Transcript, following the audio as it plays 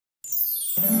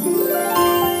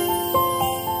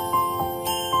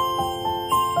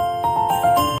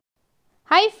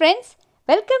Hi friends,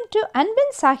 welcome to ANBIL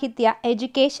SAHITYA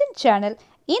Education channel.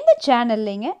 In the channel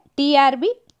TRB,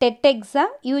 TET exam,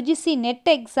 UGC NET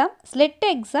exam, SLET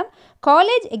exam,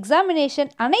 college examination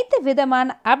அனைத்து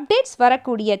விதமான updates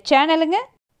வரக்கூடிய சேனலுங்க.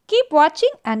 Keep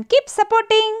watching and keep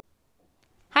supporting.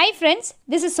 Hi friends,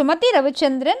 this is Sumathi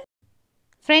Ravichandran.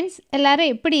 Friends,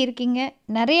 எல்லாரும் எப்படி இருக்கீங்க?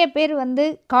 நிறைய பேர்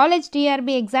college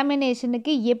TRP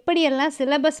எக்ஸாமினேஷனுக்கு எப்படியெல்லாம்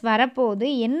syllabus வரப்போகுது,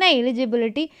 என்ன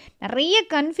எலிஜிபிலிட்டி, நிறைய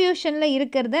கன்ஃபியூஷனில்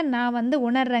இருக்கிறத நான்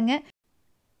உணர்றேங்க.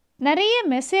 நிறைய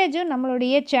மெசேஜும்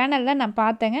நம்மளுடைய சேனலில் நான்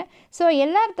பார்த்தேங்க. ஸோ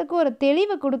எல்லாத்துக்கும் ஒரு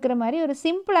தெளிவு கொடுக்குற மாதிரி ஒரு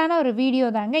சிம்பிளான ஒரு வீடியோ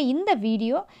தாங்க இந்த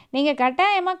வீடியோ. நீங்கள்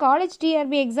கட்டாயமாக காலேஜ்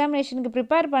டிஆர்பி எக்ஸாமினேஷனுக்கு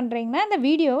ப்ரிப்பேர் பண்ணுறீங்கன்னா இந்த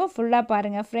வீடியோவை ஃபுல்லாக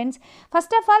பாருங்கள் ஃப்ரெண்ட்ஸ்.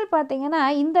 ஃபர்ஸ்ட் ஆஃப் ஆல் பார்த்தீங்கன்னா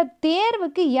இந்த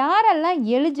தேர்வுக்கு யாரெல்லாம்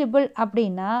எலிஜிபிள்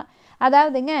அப்படின்னா,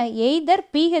 அதாவதுங்க எய்தர்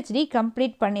பிஹெச்டி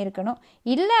கம்ப்ளீட் பண்ணியிருக்கணும்,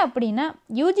 இல்லை அப்படின்னா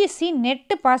யூஜிசி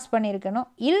நெட்டு பாஸ் பண்ணியிருக்கணும்,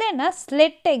 இல்லைன்னா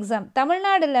ஸ்லெட் எக்ஸாம்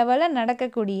தமிழ்நாடு லெவலில்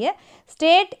நடக்கக்கூடிய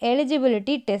ஸ்டேட்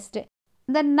எலிஜிபிலிட்டி டெஸ்ட்டு.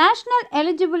 இந்த நேஷ்னல்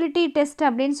எலிஜிபிலிட்டி டெஸ்ட்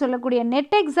அப்படின்னு சொல்லக்கூடிய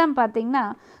நெட் எக்ஸாம் பார்த்திங்கன்னா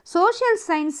சோஷியல்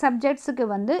சயின்ஸ்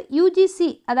சப்ஜெக்ட்ஸுக்கு யூஜிசி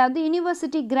அதாவது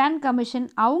யூனிவர்சிட்டி கிராண்ட் கமிஷன்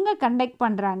அவங்க கண்டக்ட்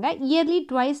பண்ணுறாங்க. இயர்லி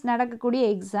ட்வைஸ் நடக்கக்கூடிய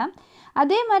எக்ஸாம்.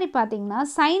 அதே மாதிரி பார்த்திங்கன்னா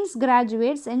science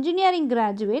graduates, engineering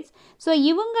graduates, so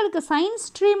இவங்களுக்கு சயின்ஸ்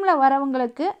ஸ்ட்ரீமில்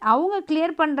வரவங்களுக்கு அவங்க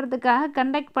கிளியர் பண்ணுறதுக்காக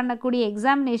கண்டக்ட் பண்ணக்கூடிய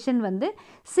எக்ஸாமினேஷன்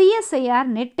சிஎஸ்ஐஆர்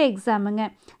நெட் எக்ஸாமுங்க.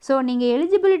 ஸோ நீங்கள்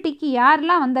எலிஜிபிலிட்டிக்கு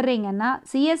யாரெல்லாம் வந்துடுறீங்கன்னா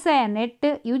CSIR net,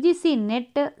 UGC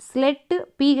net, SLET,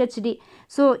 PhD.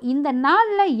 So இந்த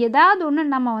நாளில் ஏதாவது ஒன்று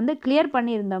நம்ம கிளியர்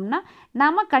பண்ணியிருந்தோம்னா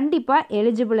நாம் கண்டிப்பாக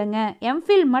எலிஜிபிளுங்க.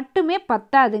 எம்ஃபில் மட்டுமே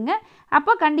பத்தாதுங்க,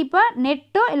 அப்போ கண்டிப்பாக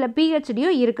நெட்டோ இல்லை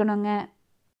பிஹெச்டியோ இருக்கணுங்க.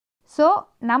 ஸோ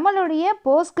நம்மளுடைய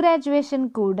போஸ்ட் கிராஜுவேஷன்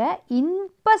கூட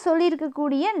இப்போ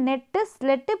சொல்லியிருக்கக்கூடிய நெட்டு,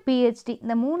 ஸ்லெட்டு, பிஹெச்டி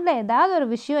இந்த மூணில் ஏதாவது ஒரு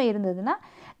விஷயம் இருந்ததுன்னா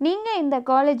நீங்கள் இந்த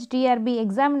காலேஜ் டிஆர்பி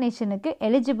எக்ஸாமினேஷனுக்கு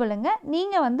எலிஜிபிளுங்க.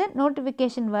 நீங்கள்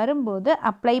நோட்டிஃபிகேஷன் வரும்போது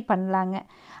அப்ளை பண்ணலாங்க.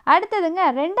 அடுத்ததுங்க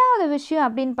ரெண்டாவது விஷயம்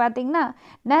அப்படின்னு பார்த்திங்கன்னா,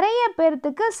 நிறைய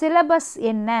பேர்த்துக்கு சிலபஸ்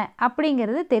என்ன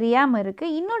அப்படிங்கிறது தெரியாமல்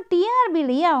இருக்குது. இன்னும்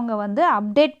டிஆர்பிலேயே அவங்க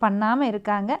அப்டேட் பண்ணாமல்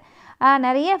இருக்காங்க.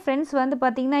 நிறைய ஃப்ரெண்ட்ஸ்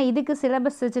பார்த்திங்கன்னா இதுக்கு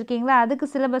சிலபஸ் வச்சுருக்கீங்களா, அதுக்கு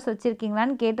சிலபஸ்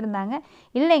வச்சுருக்கீங்களான்னு கேட்டிருந்தாங்க.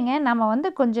 இல்லைங்க,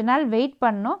 நம்ம கொஞ்ச நாள் வெயிட்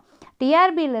பண்ணோம்.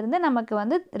 டிஆர்பியிலேருந்து நமக்கு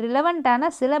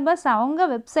ரிலவெண்ட்டான சிலபஸ் அவங்க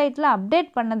வெப்சைட்டில்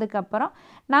அப்டேட் பண்ணதுக்கப்புறம்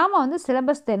நாம்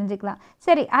சிலபஸ் தெரிஞ்சுக்கலாம்.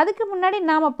 சரி, அதுக்கு முன்னாடி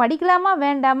நாம் படிக்கலாமா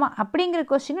வேண்டாமா அப்படிங்கிற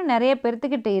கொஸ்டினும் நிறைய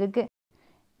பேர்த்துக்கிட்ட இருக்குது.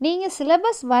 நீங்கள்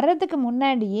சிலபஸ் வர்றதுக்கு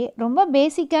முன்னாடியே ரொம்ப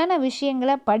பேசிக்கான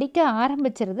விஷயங்களை படிக்க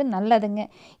ஆரம்பிச்சிருது நல்லதுங்க.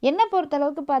 என்னை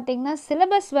பொறுத்தளவுக்கு பார்த்திங்கன்னா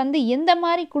சிலபஸ் எந்த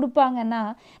மாதிரி கொடுப்பாங்கன்னா,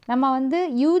 நம்ம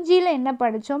யூஜியில் என்ன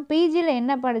படித்தோம், பிஜியில்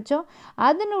என்ன படித்தோம்,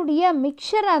 அதனுடைய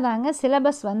மிக்சராக தாங்க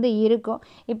சிலபஸ் இருக்கும்.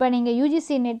 இப்போ நீங்கள்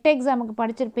யூஜிசி நெட் எக்ஸாமுக்கு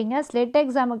படிச்சிருப்பீங்க, ஸ்லெட்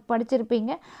எக்ஸாமுக்கு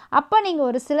படிச்சிருப்பீங்க, அப்போ நீங்கள்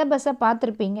ஒரு சிலபஸை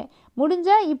பார்த்துருப்பீங்க.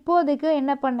 முடிஞ்சால் இப்போதைக்கு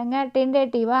என்ன பண்ணுங்கள்,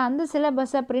 டென்டேட்டிவாக அந்த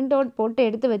சிலபஸை பிரிண்ட் அவுட் போட்டு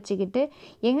எடுத்து வச்சுக்கிட்டு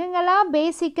எங்கெங்கெல்லாம்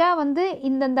பேசிக்காக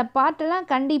இந்தந்த பாட்டெல்லாம்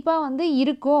கண்டிப்பாக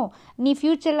இருக்கும் நீ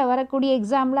ஃப்யூச்சரில் வரக்கூடிய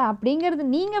எக்ஸாமில் அப்படிங்கிறது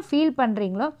நீங்கள் ஃபீல்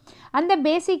பண்ணுறீங்களோ அந்த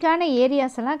பேசிக்கான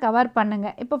ஏரியாஸ் எல்லாம் கவர்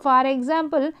பண்ணுங்கள். இப்போ ஃபார்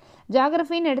எக்ஸாம்பிள்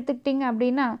ஜியாகிரஃபின்னு எடுத்துக்கிட்டிங்க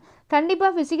அப்படின்னா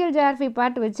கண்டிப்பாக ஃபிசிக்கல் ஜியாகிரஃபி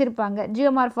பார்ட் வச்சுருப்பாங்க.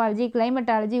 ஜியோமார்ஃபாலஜி,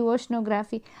 கிளைமட்டாலஜி,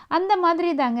 ஓஷனோகிராஃபி அந்த மாதிரி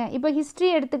தாங்க. இப்போ ஹிஸ்ட்ரி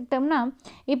எடுத்துக்கிட்டோம்னா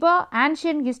இப்போ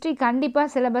ஆன்ஷியன் ஹிஸ்ட்ரி கண்டிப்பாக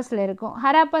சிலபஸில் இருக்கும்,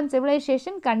 ஹராப்பன்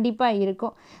சிவிலைசேஷன் கண்டிப்பாக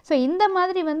இருக்கும். ஸோ இந்த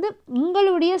மாதிரி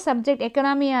உங்களுடைய சப்ஜெக்ட்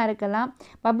எக்கனாமியாக இருக்கலாம்,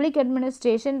 பப்ளிக்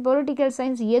அட்மினிஸ்ட்ரேஷன், பொலிட்டிக்கல்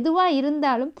சயின்ஸ் எதுவாக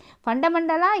இருந்தாலும்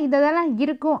ஃபண்டமெண்டலாக இதெல்லாம்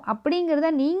இருக்கும்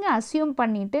அப்படிங்கிறத நீங்கள் அஸ்யூம்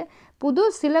பண்ணிவிட்டு புது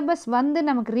சிலபஸ்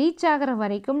நமக்கு ரீச் ஆகிற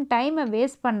வரைக்கும் டைமை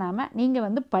வேஸ்ட் பண்ணாமல்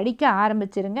நீங்கள் படிக்க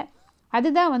ஆரம்பிச்சிருங்க.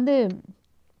 அதுதான்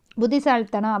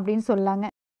புத்திசாலித்தனம் அப்படின்னு சொல்லாங்க.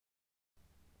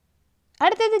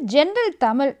 அடுத்தது ஜென்ரல்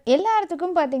தமிழ்.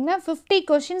 எல்லாத்துக்கும் பார்த்திங்கன்னா 50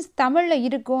 கொஷின்ஸ் தமிழில்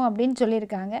இருக்கும் அப்படின்னு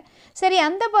சொல்லியிருக்காங்க. சரி,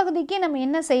 அந்த பகுதிக்கு நம்ம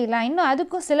என்ன செய்யலாம், இன்னும்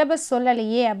அதுக்கும் சிலபஸ்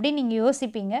சொல்லலையே அப்படின்னு நீங்கள்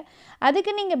யோசிப்பீங்க.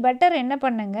 அதுக்கு நீங்கள் பெட்டர் என்ன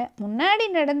பண்ணுங்க, முன்னாடி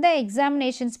நடந்த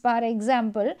examinations for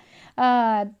example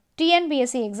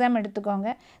TNPSC exam எடுத்துக்கோங்க.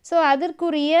 ஸோ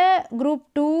அதற்குரிய குரூப்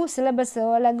 2 சிலபஸோ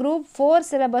இல்லை குரூப் 4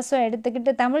 சிலபஸோ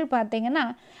எடுத்துக்கிட்டு தமிழ் பார்த்திங்கன்னா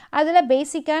அதில்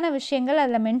பேசிக்கான விஷயங்கள்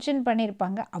அதில் மென்ஷன்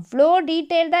பண்ணியிருப்பாங்க. அவ்வளோ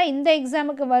டீட்டெயில்டாக இந்த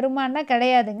எக்ஸாமுக்கு வருமானா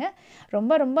கிடையாதுங்க.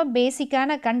 ரொம்ப ரொம்ப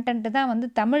பேசிக்கான கண்டென்ட்டு தான்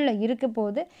தமிழில் இருக்க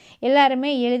போது.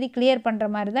 எல்லாருமே எழுதி கிளியர் பண்ணுற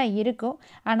மாதிரி தான் இருக்கும்.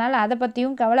 ஆனால் அதை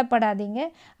பற்றியும் கவலைப்படாதீங்க.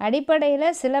 அடிப்படையில்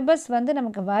சிலபஸ்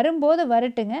நமக்கு வரும்போது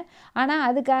வரட்டுங்க. ஆனால்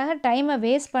அதுக்காக டைமை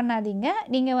வேஸ்ட் பண்ணாதீங்க.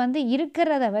 நீங்கள்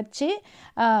இருக்கிறத வச்சு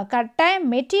கட்டாயம்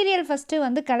மெட்டீரியல்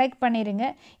ஃபஸ்ட்டு கலெக்ட் பண்ணிடுங்க.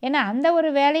 ஏன்னா அந்த ஒரு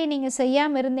வேலையை நீங்கள்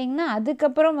செய்யாமல் இருந்தீங்கன்னா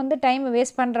அதுக்கப்புறம் டைமை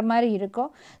வேஸ்ட் பண்ணுற மாதிரி இருக்கும்.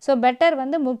 ஸோ பெட்டர்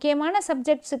முக்கியமான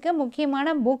சப்ஜெக்ட்ஸுக்கு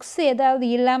முக்கியமான புக்ஸ் ஏதாவது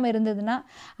இல்லாமல் இருந்ததுன்னா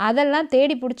அதெல்லாம்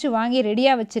தேடி பிடிச்சி வாங்கி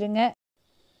ரெடியாக வச்சுருங்க.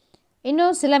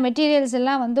 இன்னும் சில மெட்டீரியல்ஸ்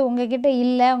எல்லாம் வந்து உங்ககிட்ட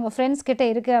இல்லை, உங்கள் ஃப்ரெண்ட்ஸ் கிட்ட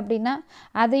இருக்குது அப்படின்னா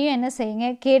அதையும் என்ன செய்யுங்க,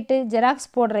 கேட்டு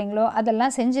ஜெராக்ஸ் போடுறீங்களோ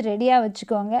அதெல்லாம் செஞ்சு ரெடியாக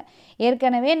வச்சுக்கோங்க.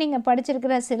 ஏற்கனவே நீங்கள்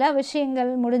படிச்சிருக்கிற சில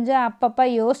விஷயங்கள் முடிஞ்சால் அப்பப்போ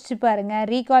யோசிச்சு பாருங்கள்,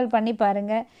 ரீகால் பண்ணி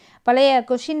பாருங்கள். பழைய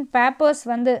கொஷின் பேப்பர்ஸ்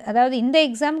வந்து அதாவது இந்த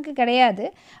எக்ஸாமுக்கு கிடையாது,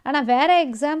 ஆனால் வேறு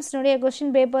எக்ஸாம்ஸ்னுடைய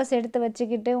கொஷின் பேப்பர்ஸ் எடுத்து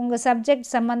வச்சுக்கிட்டு உங்கள் சப்ஜெக்ட்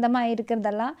சம்மந்தமாக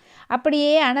இருக்கிறதெல்லாம்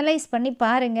அப்படியே அனலைஸ் பண்ணி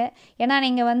பாருங்கள். ஏன்னா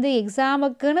நீங்கள் வந்து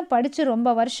எக்ஸாமுக்குன்னு படித்து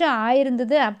ரொம்ப வருஷம்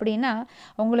ஆயிருந்தது அப்படின்னா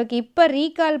உங்களுக்கு இப்போ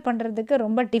ரீகால் பண்ணுறதுக்கு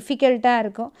ரொம்ப டிஃபிகல்ட்டாக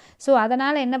இருக்கும். ஸோ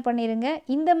அதனால் என்ன பண்ணிடுங்க,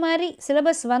 இந்த மாதிரி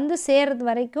சிலபஸ் வந்து சேர்றது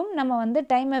வரைக்கும் நம்ம வந்து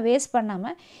டைமை வேஸ்ட்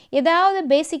பண்ணாமல் ஏதாவது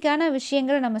பேசிக்கான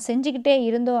விஷயங்களை நம்ம செஞ்சுக்கிட்டே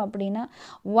இருந்தோம் அப்படின்னா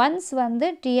ஒன்ஸ் வந்து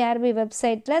டிஆர்பி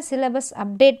வெப்சைட்டில் சிலபஸ்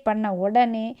அப்டேட் பண்ண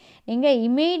உடனே நீங்கள்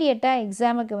இமீடியட்டாக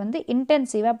எக்ஸாமுக்கு வந்து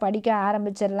இன்டென்சிவாக படிக்க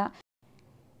ஆரம்பிச்சிடலாம்.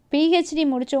 பிஹெச்டி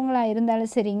முடித்தவங்களா இருந்தாலும்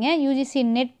சரிங்க, யூஜிசி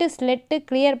நெட்டு ஸ்லெட்டு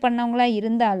கிளியர் பண்ணவங்களா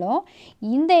இருந்தாலும்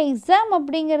இந்த எக்ஸாம்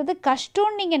அப்படிங்கிறது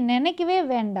கஷ்டம்னு நீங்கள் நினைக்கவே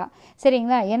வேண்டாம்,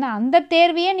 சரிங்களா? ஏன்னா அந்த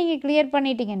தேர்வையே நீங்கள் கிளியர்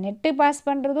பண்ணிட்டீங்க. நெட்டு பாஸ்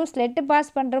பண்ணுறதும் ஸ்லெட்டு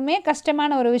பாஸ் பண்ணுறதுமே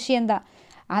கஷ்டமான ஒரு விஷயந்தான்.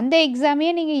 அந்த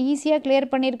எக்ஸாமையே நீங்கள் ஈஸியாக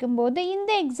கிளியர் பண்ணியிருக்கும் போது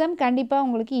இந்த எக்ஸாம் கண்டிப்பாக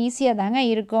உங்களுக்கு ஈஸியாக தாங்க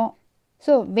இருக்கும்.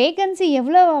 ஸோ வேகன்சி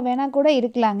எவ்வளோ வேணால் கூட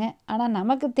இருக்கலாங்க, ஆனால்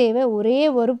நமக்கு தேவை ஒரே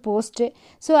ஒரு போஸ்ட்டு.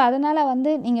 ஸோ அதனால்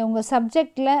வந்து நீங்கள் உங்கள்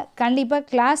சப்ஜெக்டில் கண்டிப்பாக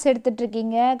கிளாஸ்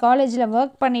எடுத்துகிட்ருக்கீங்க, காலேஜில்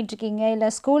ஒர்க் பண்ணிகிட்ருக்கீங்க, இல்லை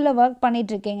ஸ்கூலில் ஒர்க்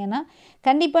பண்ணிகிட்ருக்கீங்கன்னா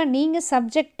கண்டிப்பாக நீங்கள்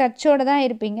சப்ஜெக்ட் டச்சோடு தான்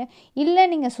இருப்பீங்க. இல்லை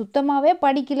நீங்கள் சுத்தமாகவே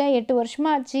படிக்கலை, 8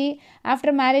 வருஷமாக ஆச்சு,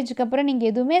 ஆஃப்டர் மேரேஜுக்கு அப்புறம் நீங்கள்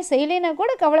எதுவுமே செய்யலைன்னா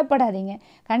கூட கவலைப்படாதீங்க.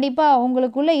 கண்டிப்பாக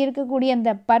உங்களுக்குள்ளே இருக்கக்கூடிய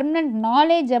அந்த பர்மனெண்ட்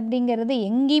நாலேஜ் அப்படிங்கிறது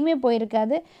எங்கேயுமே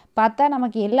போயிருக்காது. பார்த்தா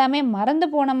நமக்கு எல்லாமே மறந்து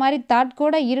போன மாதிரி தாட்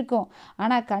கூட இருக்கும்,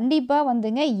 ஆனால் கண்டிப்பாக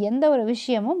வந்துங்க எந்த ஒரு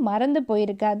விஷயமும் மறந்து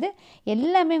போயிருக்காது.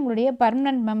 எல்லாமே உங்களுடைய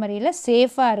பர்மனெண்ட் மெமரியில்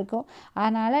சேஃபாக இருக்கும்.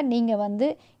 அதனால் நீங்கள் வந்து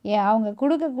அவங்க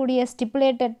கொடுக்கக்கூடிய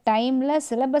ஸ்டிப்புலேட்டட் டைமில்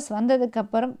சிலபஸ்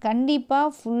வந்ததுக்கப்புறம்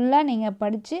கண்டிப்பாக ஃபுல்லாக நீங்கள்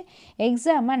படித்து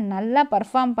எக்ஸாமை நல்லா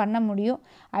பர்ஃபார்ம் பண்ண முடியும்.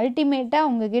 அல்டிமேட்டாக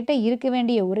உங்ககிட்ட இருக்க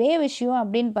வேண்டிய ஒரே விஷயம்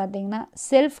அப்படின்னு பார்த்தீங்கன்னா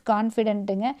செல்ஃப்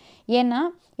கான்ஃபிடென்ட்டுங்க. ஏன்னா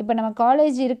இப்போ நம்ம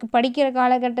காலேஜ் படிக்கிற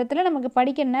காலகட்டத்தில் நமக்கு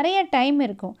படிக்க நிறைய டைம்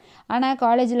இருக்கும், ஆனால்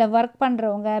காலேஜில் ஒர்க்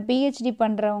பண்ணுறவங்க, பிஹெச்டி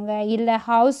பண்ணுறவங்க, இல்லை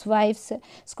ஹவுஸ் ஒய்ஃப்ஸ்,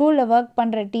 ஸ்கூலில் ஒர்க்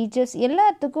பண்ணுற டீச்சர்ஸ்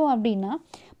எல்லாத்துக்கும் அப்படின்னா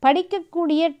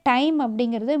படிக்கக்கூடிய டைம்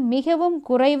அப்படிங்கிறது மிகவும்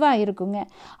குறைவாக இருக்குங்க.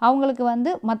 அவங்களுக்கு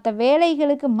வந்து மற்ற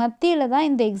வேலைகளுக்கு மத்தியில் தான்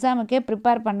இந்த எக்ஸாமுக்கே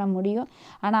ப்ரிப்பேர் பண்ண முடியும்.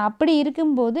 ஆனால் அப்படி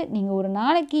இருக்கும்போது நீங்கள் ஒரு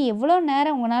நாளைக்கு எவ்வளோ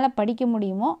நேரம் உங்களால் படிக்க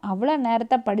முடியுமோ அவ்வளோ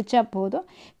நேரத்தை படித்தா போதும்,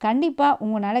 கண்டிப்பாக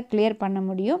உங்களால் கிளியர் பண்ண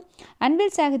முடியும்.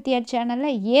 அன்பில் சாகித்யா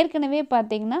சேனலில் ஏற்கனவே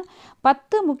பார்த்தீங்கன்னா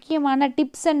 10 முக்கியமான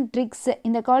டிப்ஸ் அண்ட் ட்ரிக்ஸ்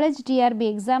இந்த காலேஜ் டிஆர்பி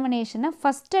எக்ஸாமினேஷனை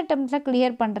ஃபஸ்ட் அட்டெம்ப்டில்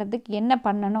கிளியர் பண்ணுறதுக்கு என்ன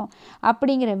பண்ணணும்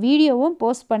அப்படிங்கிற வீடியோவும்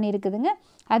போஸ்ட் பண்ணியிருக்குதுங்க.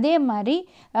 அதே மாதிரி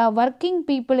ஒர்க்கிங்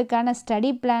பீப்புளுக்கான ஸ்டடி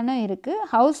பிளானும் இருக்குது,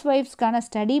 ஹவுஸ் ஒய்ஃப்ஸ்க்கான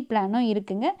ஸ்டடி பிளானும்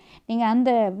இருக்குங்க. நீங்கள்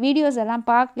அந்த வீடியோஸ் எல்லாம்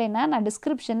பார்க்கலைன்னா நான்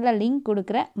டிஸ்கிரிப்ஷனில் லிங்க்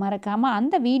கொடுக்குறேன், மறக்காமல்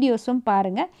அந்த வீடியோஸும்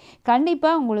பாருங்கள்.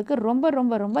 கண்டிப்பாக உங்களுக்கு ரொம்ப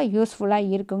ரொம்ப ரொம்ப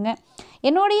யூஸ்ஃபுல்லாக இருக்குங்க.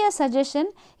 என்னுடைய சஜஷன்,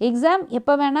 எக்ஸாம்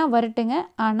எப்போ வேணால் வரட்டுங்க,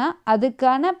 ஆனால்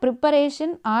அதுக்கான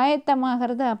ப்ரிப்பரேஷன்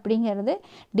ஆயத்தமாகிறது அப்படிங்கிறது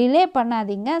டிலே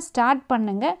பண்ணாதீங்க, ஸ்டார்ட்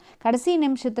பண்ணுங்கள். கடைசி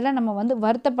நிமிஷத்தில் நம்ம வந்து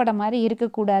வருத்தப்பட மாதிரி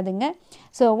இருக்கக்கூடாதுங்க.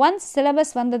 ஸோ ஒன்ஸ்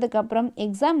சிலபஸ் வந்ததுக்கப்புறம்,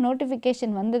 எக்ஸாம்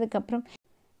நோட்டிஃபிகேஷன் வந்ததுக்கப்புறம்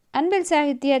அன்பில்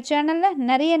சாகித்யா சேனலில்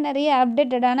நிறைய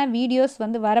அப்டேட்டடான வீடியோஸ்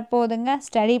வந்து வரப்போகுதுங்க,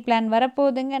 ஸ்டடி பிளான்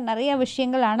வரப்போகுதுங்க, நிறைய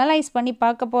விஷயங்கள் அனலைஸ் பண்ணி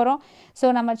பார்க்க போகிறோம்.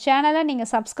 ஸோ நம்ம சேனலை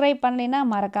நீங்கள் சப்ஸ்கிரைப் பண்ணலைன்னா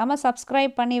மறக்காமல்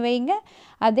சப்ஸ்கிரைப் பண்ணி வைங்க.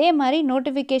 அதே மாதிரி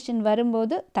நோட்டிஃபிகேஷன்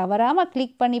வரும்போது தவறாமல்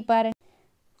கிளிக் பண்ணி பாருங்கள்.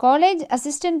 காலேஜ்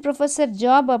அசிஸ்டன்ட் ப்ரொஃபஸர்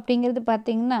ஜாப் அப்படிங்கிறது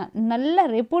பார்த்திங்கன்னா நல்ல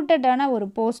ரெப்யூட்டடான ஒரு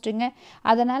போஸ்ட்டுங்க.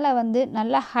 அதனால் வந்து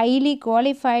நல்ல ஹைலி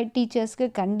குவாலிஃபைட் டீச்சர்ஸ்க்கு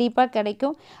கண்டிப்பாக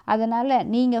கிடைக்கும். அதனால்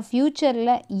நீங்கள்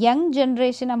ஃப்யூச்சரில் யங்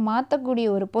ஜென்ரேஷனை மாற்றக்கூடிய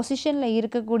ஒரு பொசிஷனில்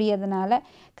இருக்கக்கூடியதுனால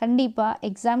கண்டிப்பாக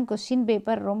எக்ஸாம் கொஸ்டின்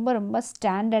பேப்பர் ரொம்ப ரொம்ப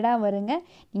ஸ்டாண்டர்டாக வருங்க.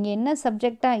 நீங்கள் என்ன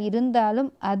சப்ஜெக்டாக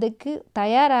இருந்தாலும் அதுக்கு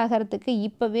தயாராகிறதுக்கு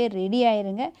இப்போவே ரெடி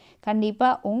ஆயிருங்க.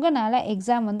 கண்டிப்பாக உங்களால்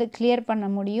எக்ஸாம் வந்து கிளியர் பண்ண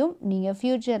முடியும். நீங்கள்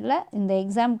ஃப்யூச்சரில் இந்த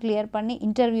எக்ஸாம் கிளியர் பண்ணி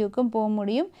இன்டர்வியூக்கும் போக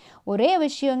முடியும். ஒரே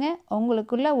விஷயங்க,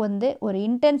 உங்களுக்குள்ளே வந்து ஒரு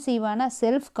இன்டென்சிவான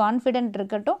செல்ஃப் கான்ஃபிடென்ட்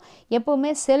இருக்கட்டும்.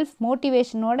 எப்போவுமே செல்ஃப்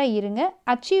மோட்டிவேஷனோடு இருங்க.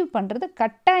 அச்சீவ் பண்ணுறது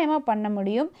கட்டாயமாக பண்ண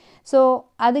முடியும். ஸோ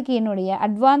அதுக்கு என்னுடைய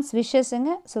அட்வான்ஸ்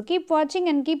விஷஸுங்க. ஸோ கீப் வாட்சிங்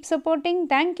and keep supporting.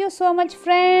 Thank you so much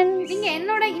friends. நீங்கள்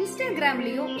என்னோட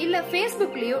இன்ஸ்டாகிராம்லேயோ இல்லை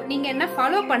ஃபேஸ்புக்லேயோ நீங்கள் என்ன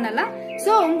ஃபாலோ பண்ணலாம்.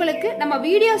 ஸோ உங்களுக்கு நம்ம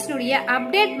வீடியோஸ்னுடைய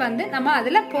அப்டேட் வந்து நம்ம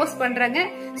அதில் போஸ்ட் பண்ணுறோங்க.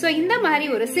 ஸோ இந்த மாதிரி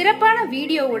ஒரு சிறப்பான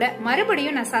வீடியோவோட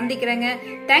மறுபடியும் நான் சந்திக்கிறேங்க.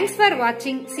 தேங்க்ஸ் ஃபார்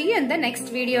வாட்சிங். See you in the next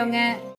videoங்க.